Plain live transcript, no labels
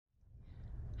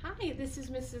Hi, this is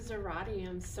Mrs. Zarate.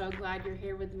 I'm so glad you're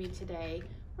here with me today.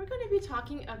 We're going to be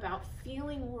talking about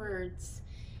feeling words.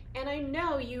 And I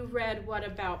know you read What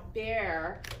About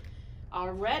Bear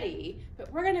already,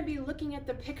 but we're going to be looking at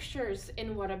the pictures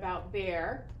in What About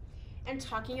Bear and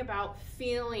talking about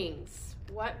feelings.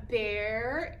 What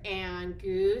bear and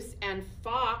goose and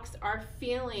fox are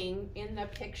feeling in the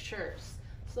pictures.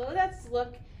 So let's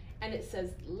look, and it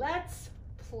says, let's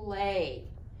play.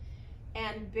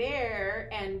 And bear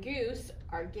and goose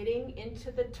are getting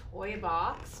into the toy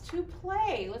box to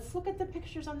play. Let's look at the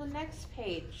pictures on the next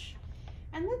page.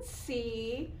 And let's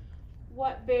see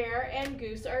what bear and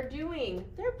goose are doing.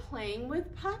 They're playing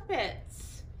with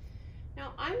puppets.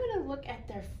 Now I'm going to look at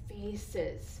their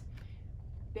faces.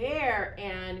 Bear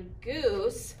and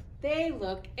goose, they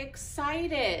look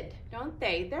excited, don't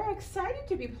they? They're excited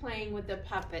to be playing with the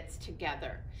puppets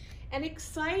together. And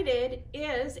excited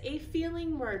is a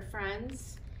feeling word,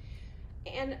 friends.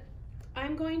 And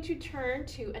I'm going to turn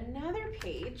to another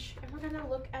page and we're going to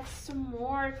look at some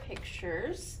more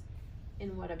pictures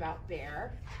in What About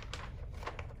Bear.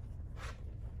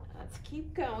 Let's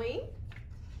keep going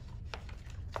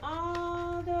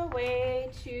all the way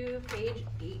to page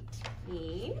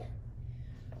 18.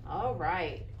 All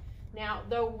right. Now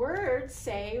the words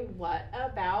say, what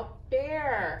about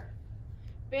bear?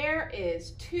 Bear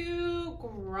is too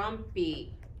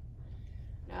grumpy.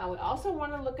 Now we also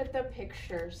want to look at the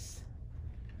pictures.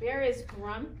 Bear is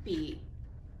grumpy.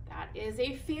 That is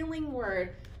a feeling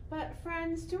word. But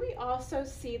friends, do we also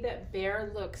see that bear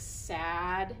looks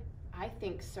sad? I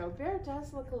think so. Bear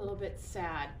does look a little bit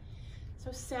sad.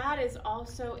 So sad is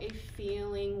also a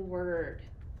feeling word.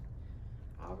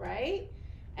 All right.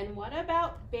 And what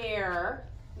about bear?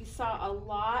 We saw a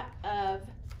lot of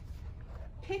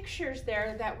pictures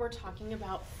there that were talking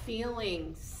about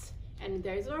feelings, and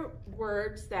those are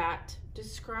words that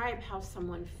describe how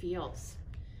someone feels.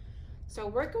 So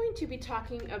we're going to be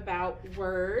talking about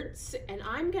words, and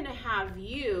I'm going to have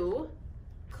you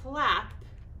clap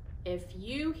if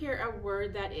you hear a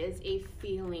word that is a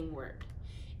feeling word.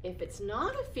 If it's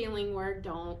not a feeling word,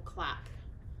 don't clap.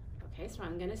 Okay, so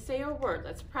I'm going to say a word.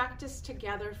 Let's practice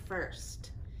together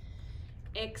first.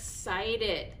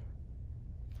 Excited.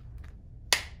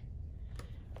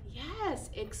 Yes,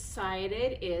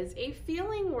 excited is a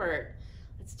feeling word.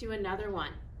 Let's do another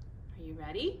one. Are you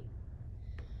ready?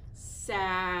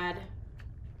 Sad.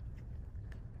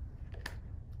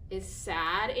 Is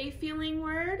sad a feeling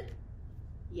word?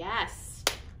 Yes.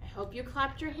 I hope you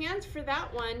clapped your hands for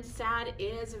that one. Sad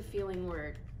is a feeling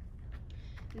word.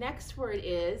 Next word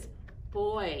is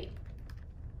boy.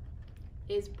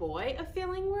 Is boy a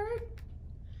feeling word?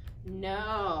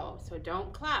 No, so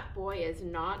don't clap. Boy is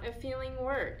not a feeling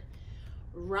word.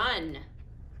 Run.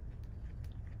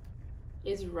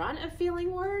 Is run a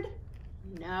feeling word?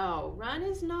 No, run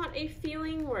is not a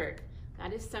feeling word.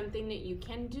 That is something that you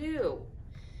can do.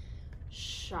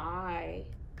 Shy.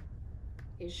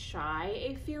 Is shy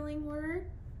a feeling word?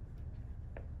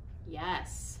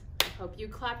 Yes. I hope you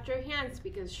clapped your hands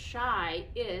because shy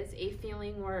is a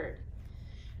feeling word.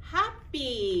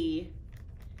 Happy.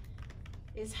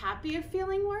 Is happy a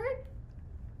feeling word?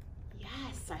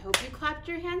 Yes, I hope you clapped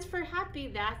your hands for happy.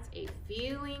 That's a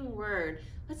feeling word.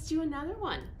 Let's do another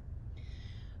one.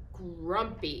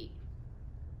 Grumpy.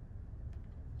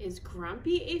 Is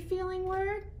grumpy a feeling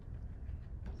word?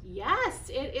 Yes,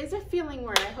 it is a feeling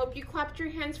word. I hope you clapped your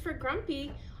hands for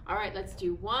grumpy. All right, let's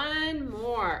do one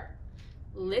more.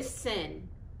 Listen.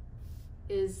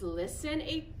 Is listen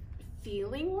a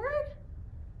feeling word?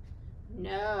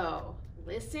 No.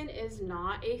 Listen is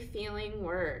not a feeling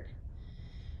word.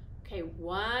 Okay,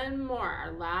 one more,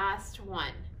 our last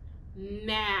one.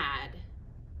 Mad.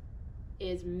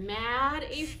 Is mad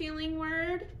a feeling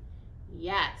word?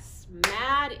 Yes,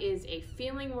 mad is a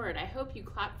feeling word. I hope you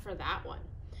clapped for that one.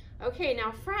 Okay,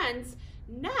 now friends,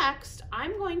 next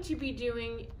I'm going to be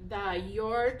doing the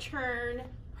Your Turn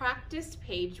practice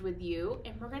page with you,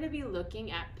 and we're going to be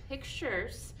looking at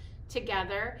pictures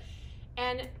together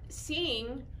and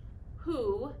seeing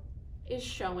who is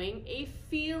showing a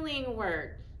feeling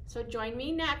word. So join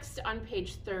me next on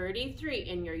page 33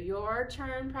 in your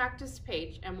Turn practice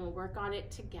page, and we'll work on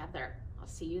it together. I'll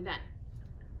see you then.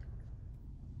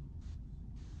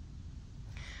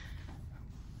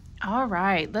 All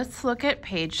right, let's look at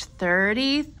page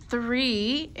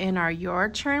 33 in our Your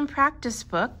Turn practice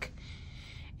book.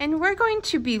 And we're going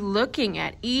to be looking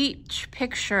at each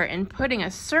picture and putting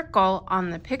a circle on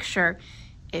the picture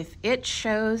if it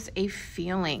shows a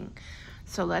feeling.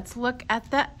 So let's look at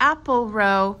the apple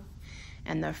row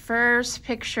and the first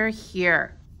picture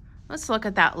here. Let's look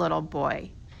at that little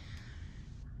boy.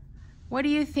 What do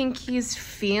you think he's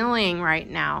feeling right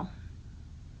now?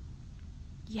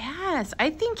 Yes, I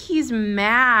think he's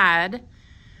mad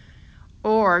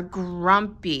or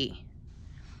grumpy.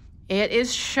 It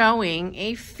is showing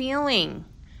a feeling.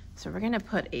 So we're going to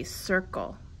put a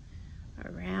circle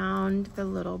around the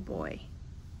little boy.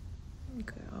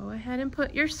 Go ahead and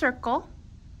put your circle.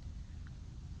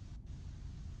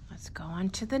 Let's go on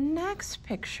to the next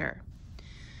picture.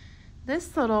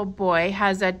 This little boy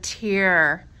has a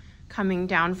tear coming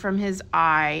down from his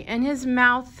eye, and his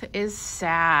mouth is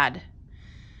sad.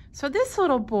 So this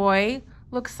little boy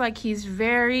looks like he's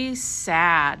very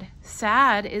sad.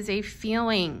 Sad is a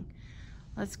feeling.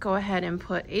 Let's go ahead and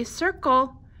put a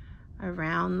circle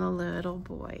around the little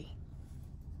boy.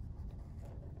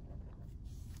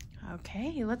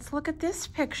 Okay, let's look at this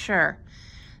picture.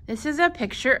 This is a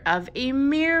picture of a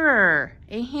mirror,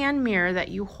 a hand mirror that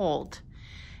you hold.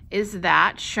 Is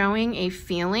that showing a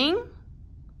feeling?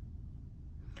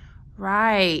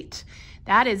 Right.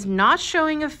 That is not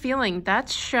showing a feeling.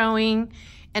 That's showing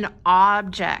an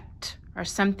object or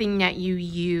something that you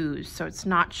use. So it's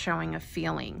not showing a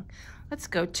feeling. Let's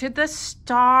go to the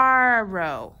star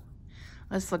row.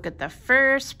 Let's look at the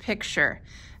first picture.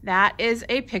 That is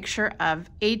a picture of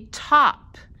a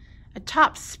top. A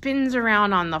top spins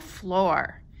around on the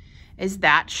floor. Is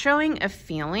that showing a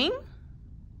feeling?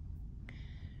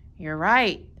 You're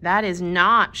right. That is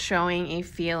not showing a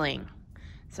feeling.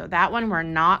 So that one we're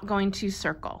not going to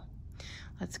circle.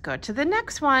 Let's go to the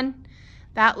next one.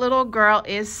 That little girl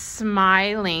is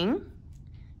smiling.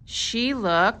 She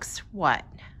looks what?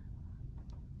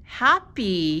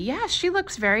 Happy. Yeah, she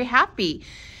looks very happy.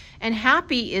 And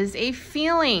happy is a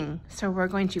feeling. So we're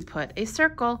going to put a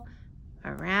circle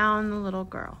around the little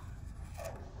girl.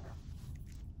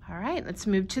 All right, let's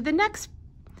move to the next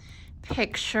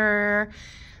picture.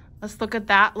 Let's look at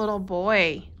that little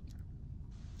boy.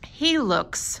 He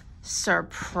looks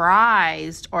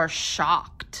surprised or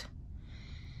shocked.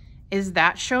 Is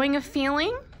that showing a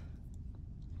feeling?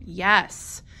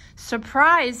 Yes.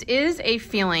 Surprise is a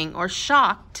feeling, or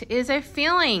shocked is a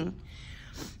feeling.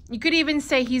 You could even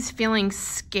say he's feeling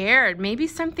scared. Maybe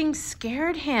something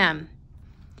scared him.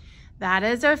 That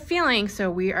is a feeling, so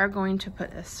we are going to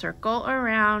put a circle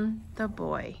around the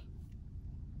boy.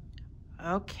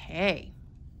 Okay.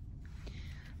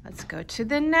 Let's go to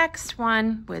the next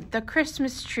one with the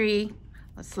Christmas tree.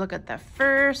 Let's look at the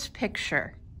first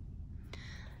picture.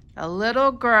 The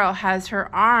little girl has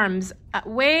her arms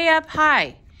way up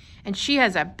high, and she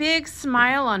has a big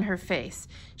smile on her face.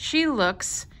 She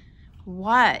looks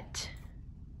what?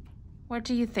 What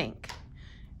do you think?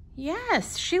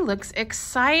 Yes, she looks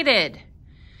excited.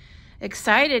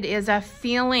 Excited is a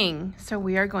feeling, so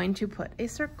we are going to put a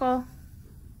circle.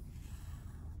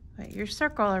 Put your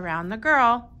circle around the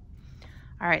girl.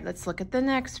 All right, let's look at the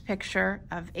next picture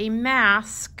of a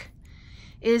mask.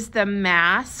 Is the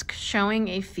mask showing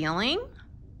a feeling?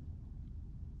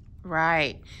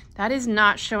 Right, that is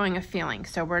not showing a feeling,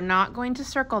 so we're not going to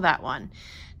circle that one.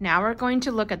 Now we're going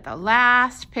to look at the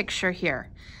last picture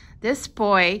here. This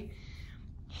boy,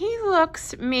 he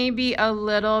looks maybe a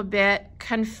little bit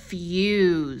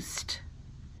confused.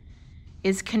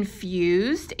 Is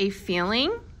confused a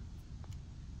feeling?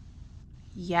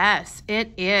 Yes,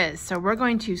 it is. So we're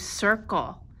going to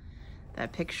circle the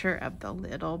picture of the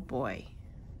little boy.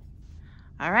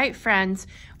 All right, friends,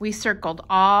 we circled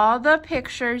all the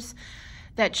pictures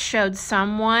that showed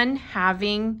someone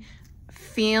having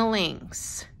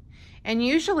feelings. And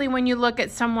usually when you look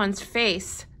at someone's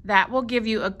face, that will give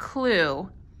you a clue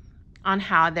on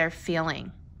how they're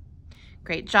feeling.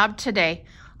 Great job today.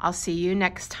 I'll see you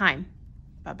next time.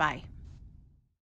 Bye-bye.